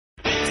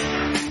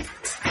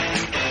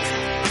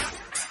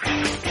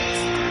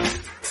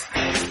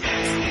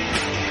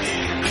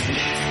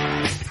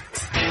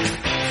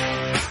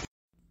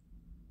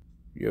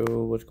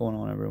what's going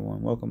on,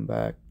 everyone? Welcome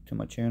back to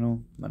my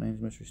channel. My name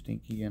is Mr.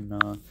 Stinky, and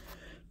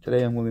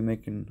today I'm going to be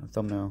making a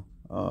thumbnail.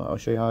 I'll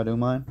show you how I do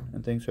mine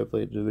and things.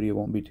 Hopefully the video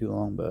won't be too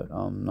long, but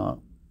I'm not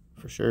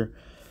for sure.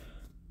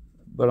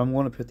 But I'm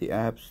going to put the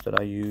apps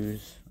that I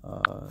use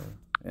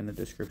in the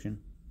description.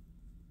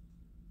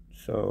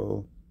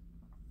 So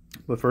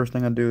the first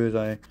thing I do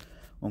is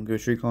on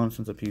Ghost Recon,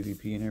 since I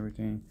PvP and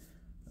everything,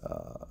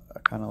 I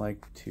kind of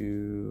like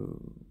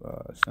to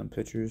send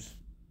pictures.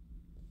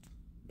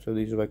 So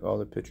these are like all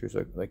the pictures,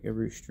 like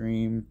every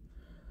stream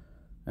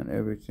and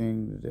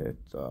everything that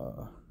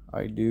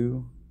I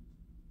do.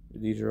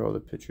 These are all the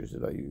pictures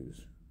that I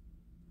use.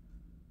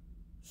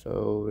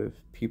 So if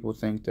people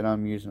think that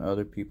I'm using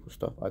other people's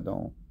stuff, I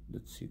don't.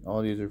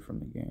 All these are from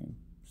the game.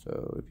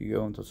 So if you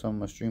go into some of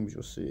my streams,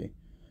 you'll see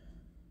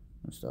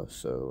and stuff.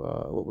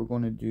 So what we're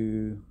going to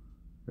do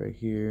right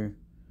here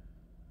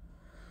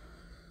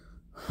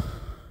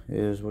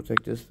is we'll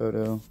take this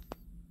photo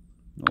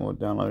and we'll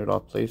download it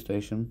off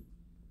PlayStation.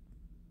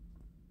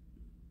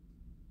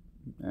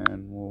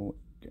 And we'll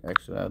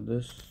exit out of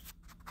this,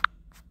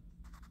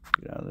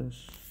 get out of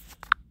this,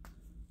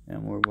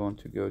 and we're going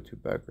to go to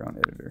background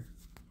editor.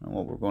 And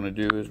what we're going to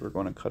do is we're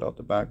going to cut out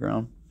the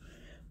background,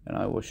 and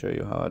I will show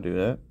you how I do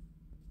that.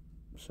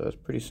 So it's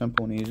pretty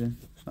simple and easy.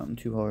 It's nothing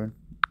too hard.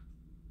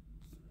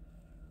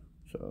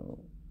 So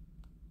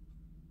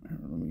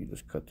let me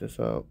just cut this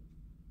out,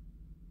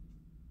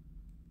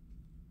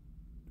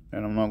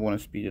 and I'm not going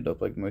to speed it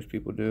up like most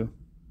people do.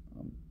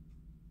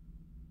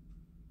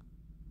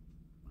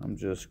 I'm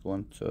just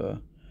going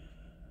to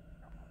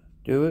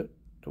do it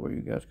to where you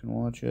guys can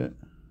watch it.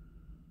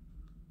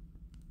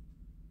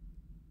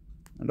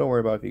 And don't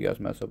worry about if you guys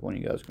mess up one,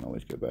 you guys can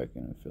always get back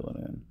in and fill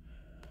it in.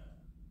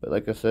 But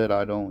like I said,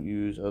 I don't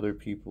use other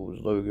people's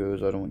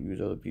logos. I don't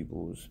use other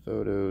people's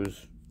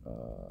photos.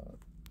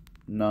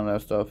 None of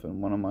that stuff.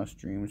 And one of my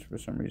streams for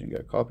some reason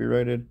got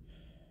copyrighted.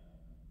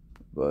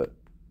 But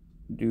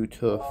due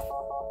to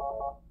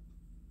a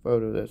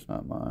photo that's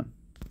not mine.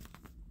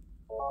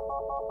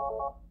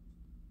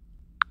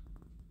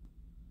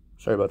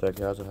 Sorry about that,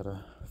 guys. I had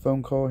a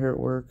phone call here at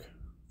work.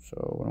 So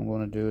what I'm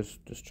going to do is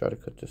just try to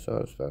cut this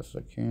out as fast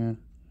as I can.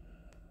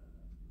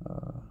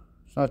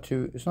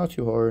 It's not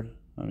too hard.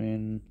 I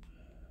mean,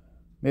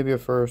 maybe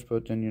at first,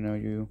 but then you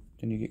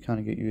kind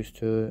of get used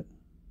to it.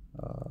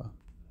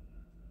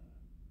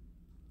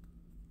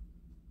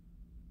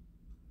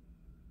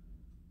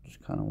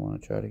 Just kind of want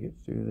to try to get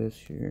through this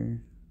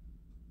here.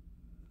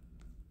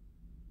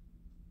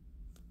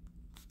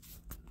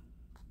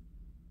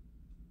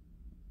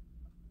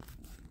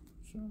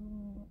 So,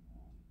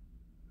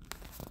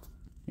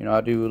 I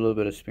do a little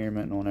bit of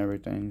experimenting on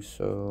everything,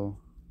 so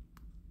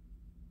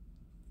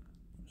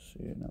let's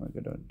see, now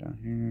we go down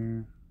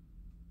here.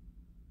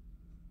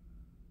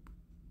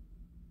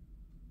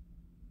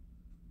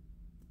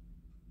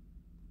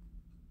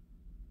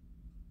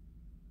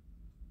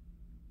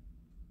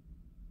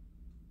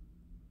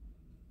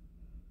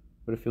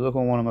 But if you look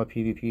on one of my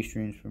PvP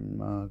streams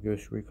from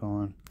Ghost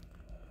Recon,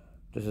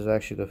 this is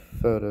actually the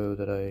photo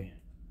that I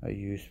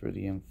used for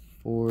the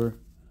M4.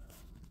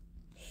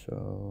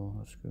 So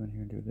let's go in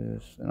here and do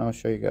this, and I'll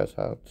show you guys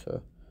how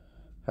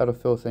to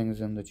fill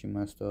things in that you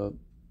messed up.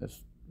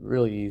 It's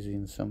really easy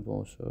and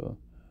simple. So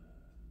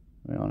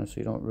I mean,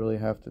 honestly, you don't really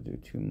have to do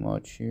too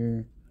much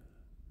here.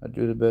 I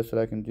do the best that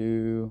I can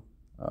do.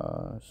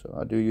 So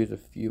I do use a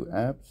few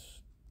apps.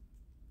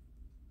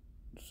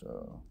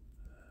 So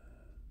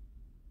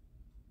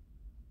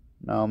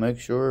now make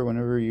sure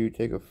whenever you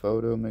take a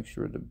photo, make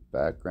sure the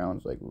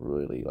background's like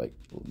really like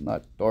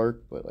not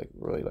dark, but like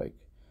really like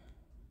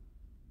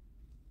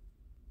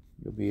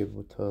you'll be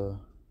able to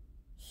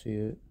see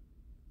it.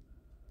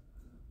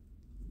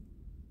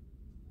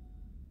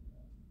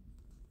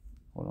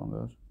 Hold on,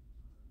 guys.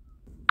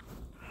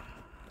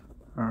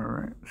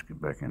 Alright, let's get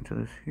back into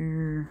this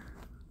here.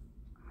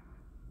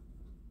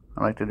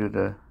 I like to do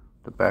the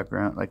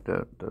background, like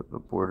the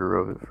border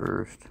of it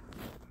first.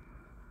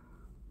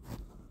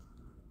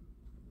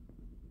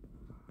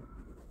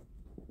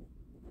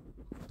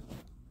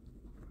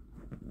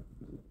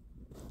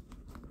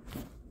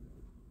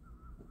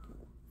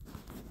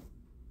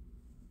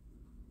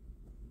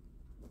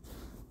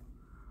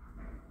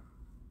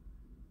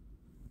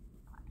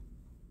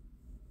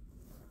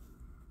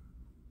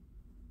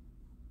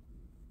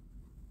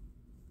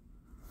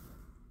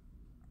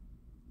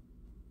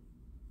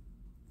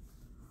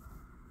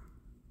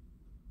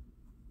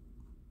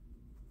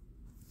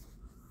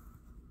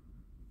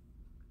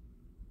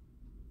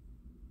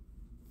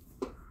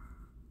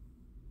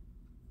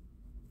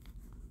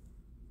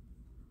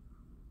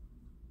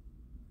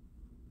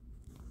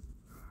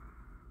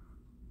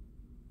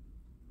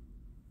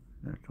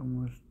 That's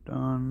almost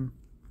done.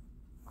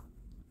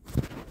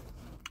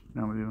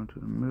 Now we go into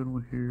the middle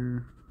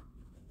here.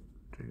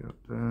 Take out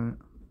that.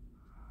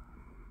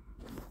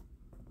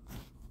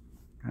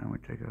 And we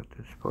take out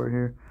this part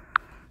here.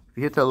 If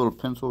you hit that little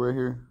pencil right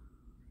here,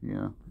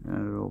 and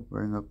it'll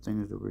bring up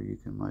things where you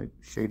can like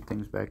shade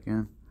things back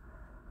in.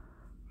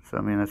 So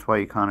I mean, that's why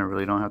you kind of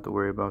really don't have to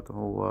worry about the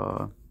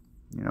whole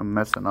you know,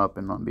 messing up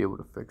and not be able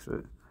to fix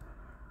it.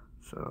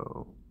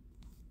 So,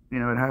 you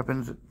know, it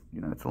happens.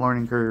 You know, it's a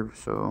learning curve.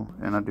 So,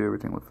 and I do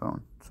everything with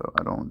phone. So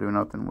I don't do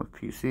nothing with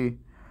PC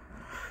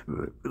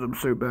because I'm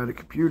so bad at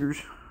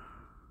computers.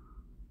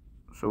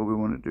 So what we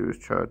want to do is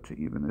try to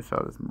even this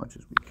out as much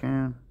as we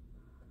can.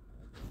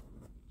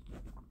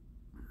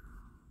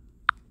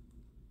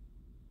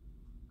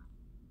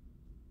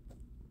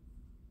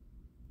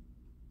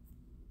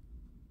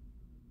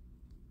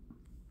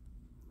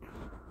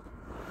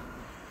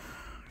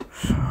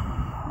 So,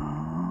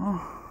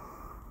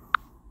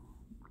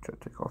 try to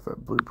take off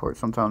that blue part.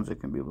 Sometimes it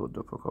can be a little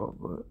difficult,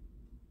 but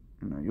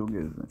you know, you'll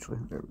get it eventually.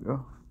 There we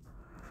go.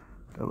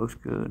 That looks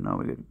good. Now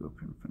we got to go up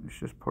and finish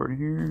this part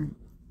here.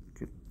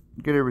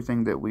 Get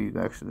everything that we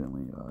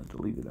accidentally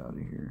deleted out of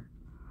here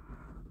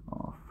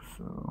off.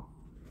 So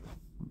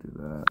we'll do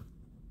that.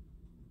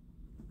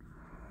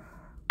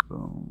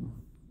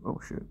 Boom. Oh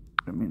shit!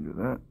 Didn't mean to do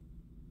that.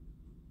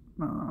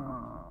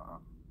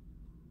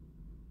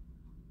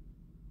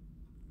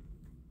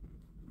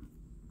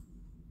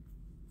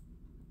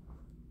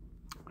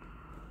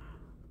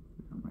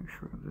 Make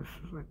sure this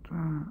is like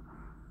that.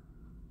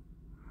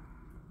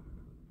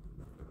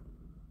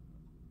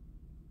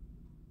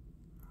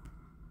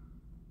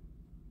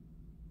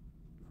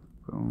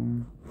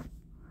 Boom.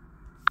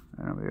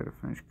 And we gotta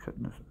finish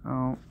cutting this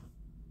out.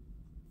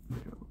 Make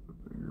it a little bit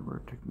bigger, where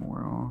take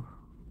more off.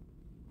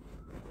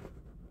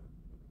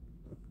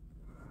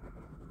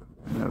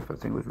 I don't know if that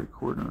thing was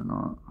recording or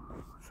not.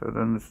 So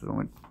then this is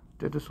only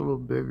did this a little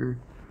bigger.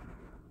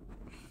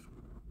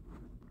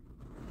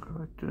 Go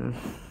like this.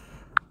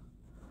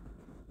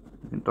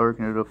 You can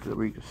darken it up so that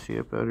we can see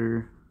it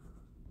better.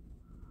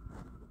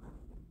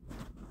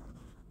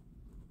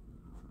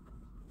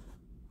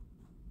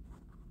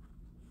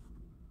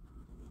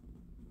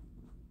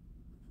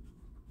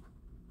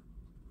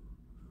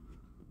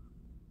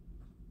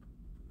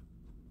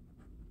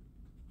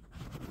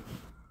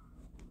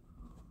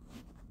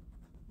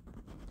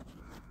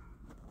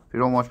 If you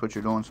don't watch what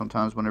you're doing,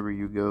 sometimes whenever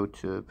you go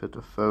to put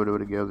the photo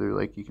together,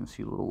 like you can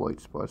see little white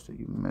spots that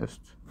you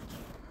missed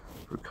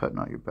for cutting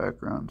out your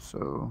background.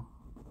 So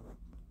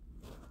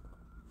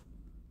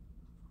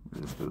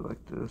just do it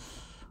like this.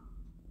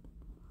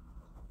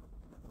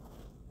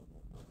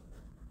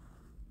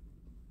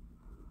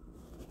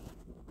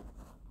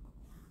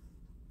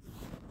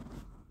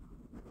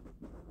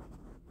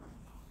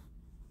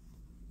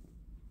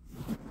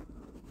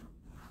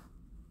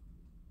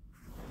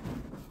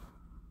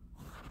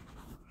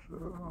 So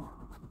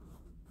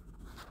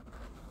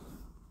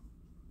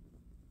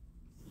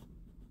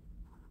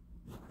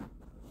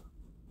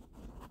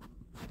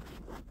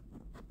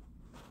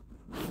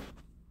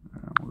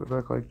we'll go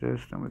back like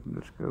this, then we can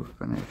just go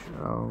finish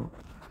out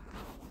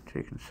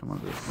taking some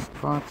of the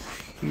spots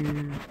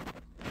here.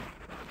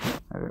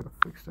 I gotta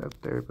fix that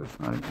there, but it's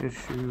not an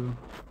issue.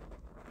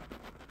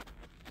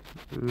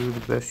 Do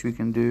the best you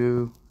can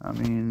do. I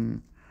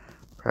mean,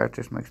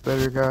 practice makes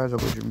better, guys.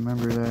 Always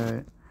remember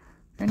that.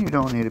 And you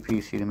don't need a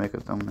PC to make a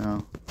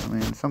thumbnail. I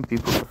mean, some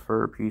people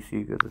prefer a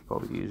PC because it's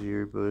probably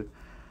easier, but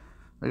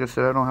like I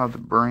said, I don't have the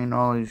brain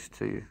knowledge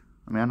to,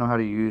 I mean, I know how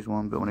to use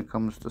one, but when it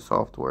comes to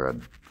software, I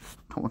just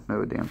don't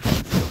know a damn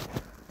thing.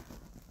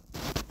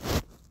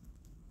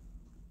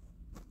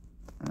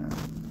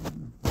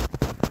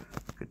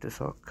 Get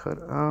this all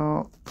cut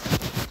out.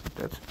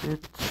 That's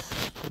it.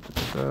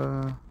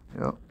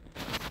 Yep,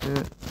 that's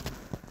it.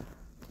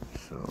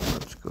 So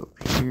let's go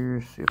up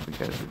here, see if we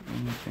got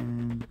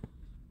anything.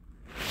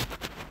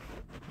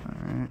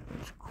 Alright,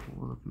 that's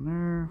cool looking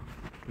there.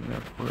 Do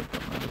that part.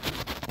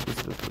 This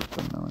is the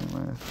thumbnail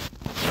anyways.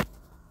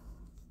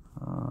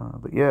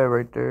 But yeah,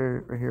 right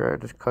there, right here, I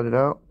just cut it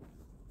out.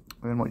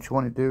 And what you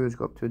want to do is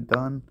go up to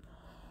done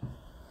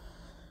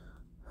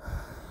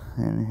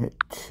and hit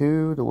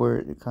 2 to where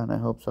it kind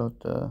of helps out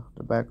the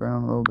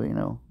background a little bit, you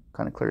know,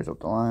 kind of clears up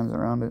the lines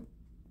around it.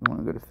 You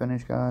want to go to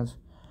finish, guys.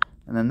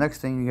 And the next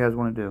thing you guys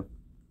want to do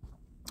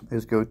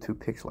is go to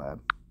Pixlab.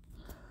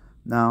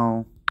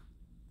 Now,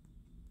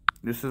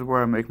 this is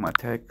where I make my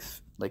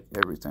text, like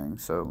everything.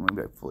 So let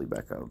me fully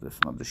back out of this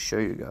and I'll just show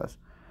you guys.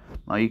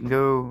 Now you can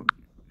go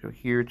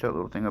here to that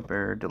little thing up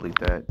there, delete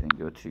that, then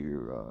go to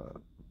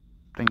your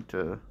thing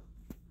to,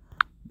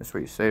 that's where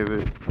you save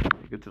it.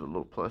 You go to the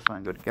little plus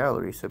sign, go to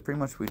gallery. So pretty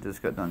much we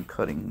just got done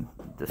cutting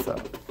this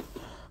out.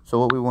 So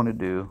what we want to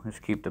do is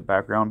keep the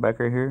background back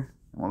right here.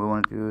 And what we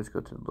want to do is go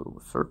to the little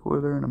circle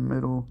there in the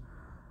middle.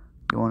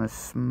 You want to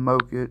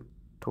smoke it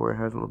to where it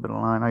has a little bit of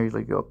line. I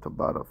usually go up to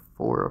about a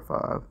 4 or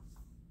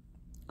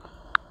 5.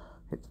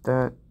 Hit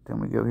that, then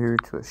we go here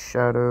to a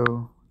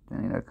shadow,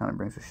 then you know, it kind of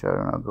brings a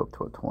shadow, and I'll go up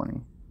to a 20.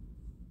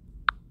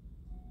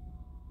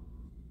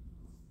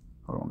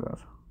 Hold on, guys.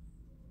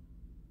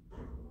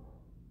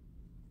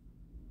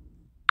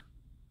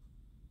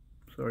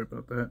 Sorry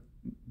about that,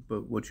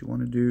 but what you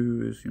want to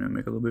do is, you know,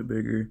 make it a little bit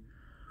bigger.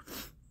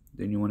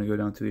 Then you want to go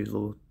down to these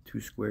little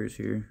 2 squares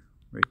here,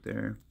 right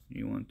there.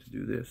 You want to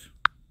do this.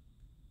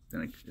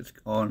 Then it's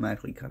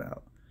automatically cut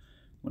out.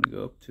 You want to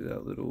go up to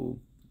that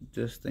little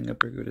this thing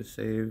up here, go to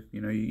save.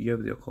 You know, you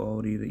have the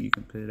quality that you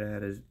can put it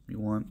at as you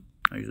want.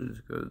 I usually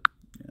just go,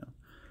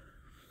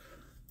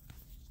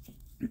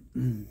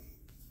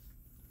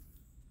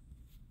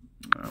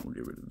 Alright, we'll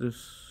get rid of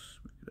this.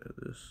 Get out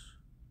of this.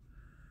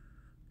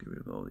 Get rid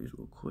of all these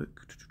real quick.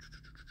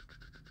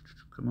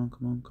 Come on,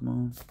 come on, come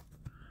on.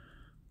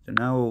 So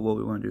now what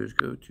we want to do is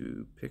go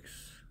to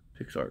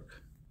PixArk.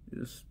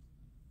 Is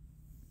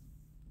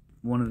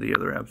one of the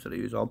other apps that I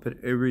use. I'll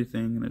put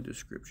everything in the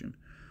description.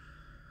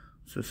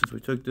 So since we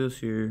took this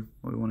here,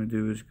 what we want to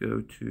do is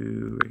go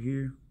to right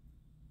here.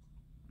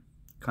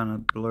 Kind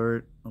of blur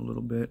it a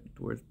little bit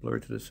to where it's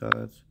blurred to the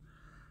sides.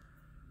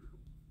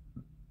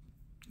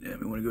 Yeah,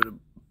 we want to go to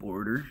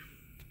border.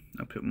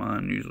 I put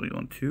mine usually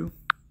on 2.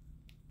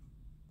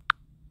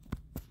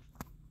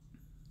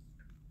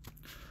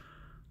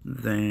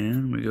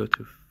 Then we go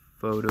to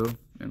photo,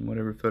 and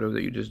whatever photo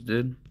that you just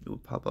did, it will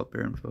pop up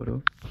here in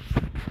photo.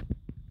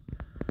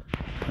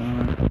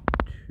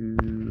 To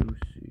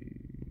see.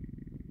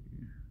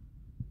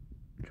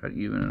 Try to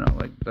even it out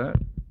like that.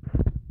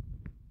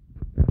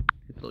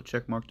 Hit the little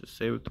check mark to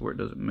save it to where it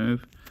doesn't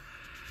move.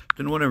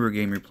 Then whatever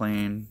game you're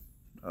playing,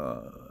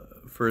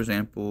 for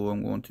example,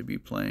 I'm going to be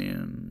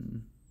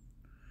playing,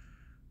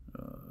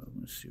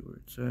 let's see where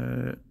it's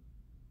at.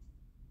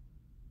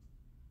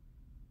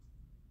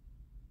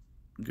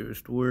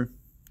 Ghost War.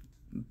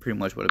 Pretty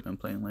much what I've been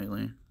playing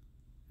lately.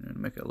 And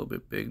make it a little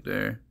bit big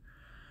there.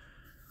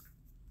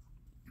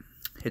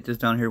 Hit this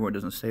down here where it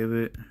doesn't save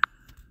it.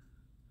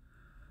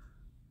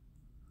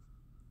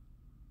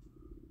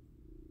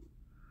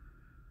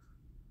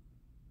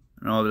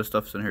 And all this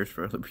stuff's in here is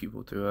for other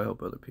people too. I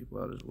help other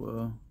people out as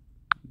well.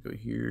 Go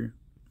here.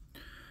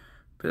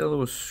 Put that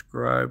little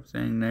scribe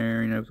thing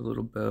there, you know, with the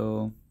little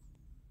bell.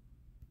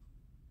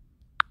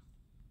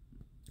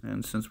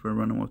 And since we're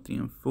running with the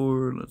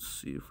M4, let's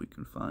see if we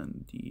can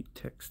find the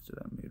text that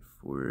I made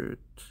for it.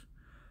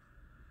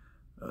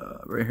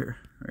 Right here.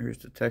 Right here's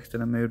the text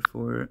that I made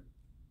for it.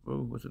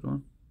 Whoa, what's it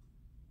on?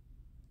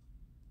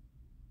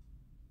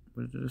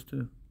 What did this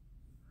do?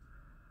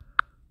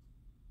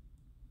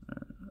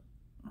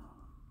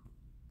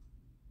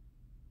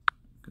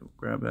 Go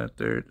grab that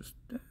there. Just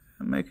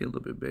make it a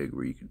little bit big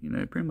where you can, you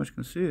know, pretty much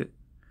can see it.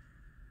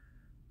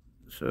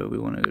 So we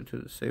want to go to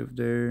the save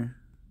there.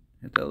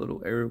 Hit that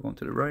little arrow going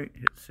to the right.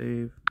 Hit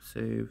save,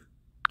 save,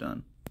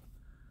 done.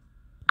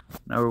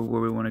 Now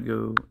where we want to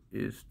go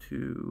is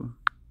to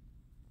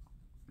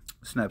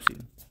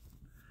Snapseed.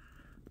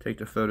 Take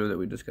the photo that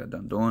we just got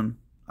done doing.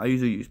 I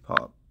usually use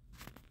pop.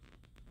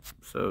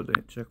 So they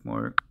hit check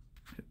mark,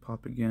 hit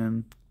pop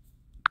again,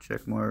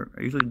 check mark.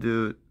 I usually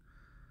do it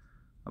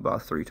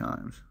about 3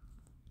 times.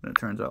 And it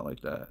turns out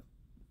like that.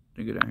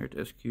 You go down here to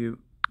execute,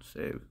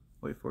 save,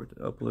 wait for it to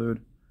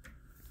upload.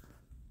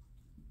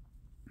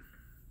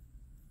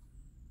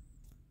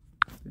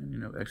 And, you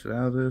know, exit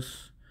out of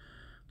this.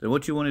 Then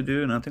what you want to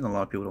do, and I think a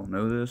lot of people don't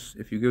know this,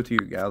 if you go to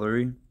your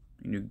gallery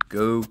and you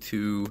go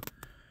to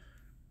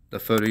the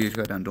photo you just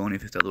got done doing,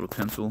 if it's that little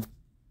pencil,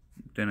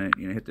 then it,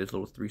 you know, hit those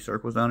little 3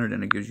 circles down there,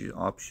 then it gives you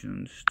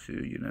options to,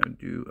 you know,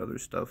 do other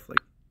stuff.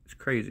 Like, it's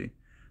crazy.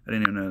 I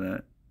didn't even know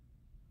that,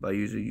 but I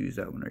usually use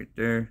that one right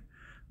there.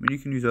 I mean, you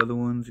can use other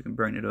ones. You can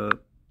brighten it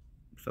up,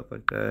 stuff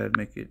like that,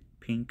 make it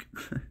pink.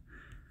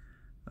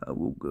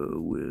 We'll go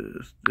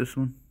with this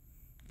one.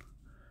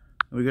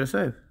 We gotta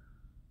save.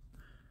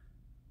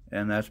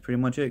 And that's pretty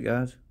much it,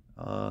 guys.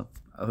 I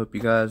hope you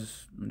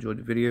guys enjoyed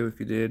the video. If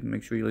you did,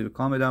 make sure you leave a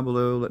comment down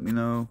below. Let me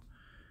know.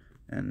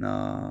 And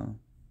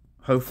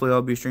hopefully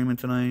I'll be streaming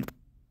tonight.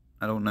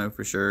 I don't know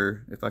for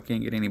sure if I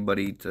can't get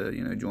anybody to,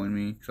 you know, join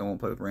me, because I won't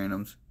play with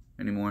randoms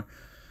anymore.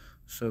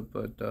 So,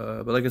 but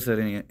like I said,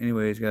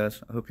 anyways,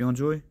 guys, I hope you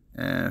enjoy,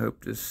 and I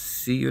hope to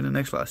see you in the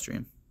next live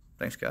stream.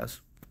 Thanks,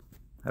 guys.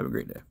 Have a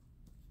great day.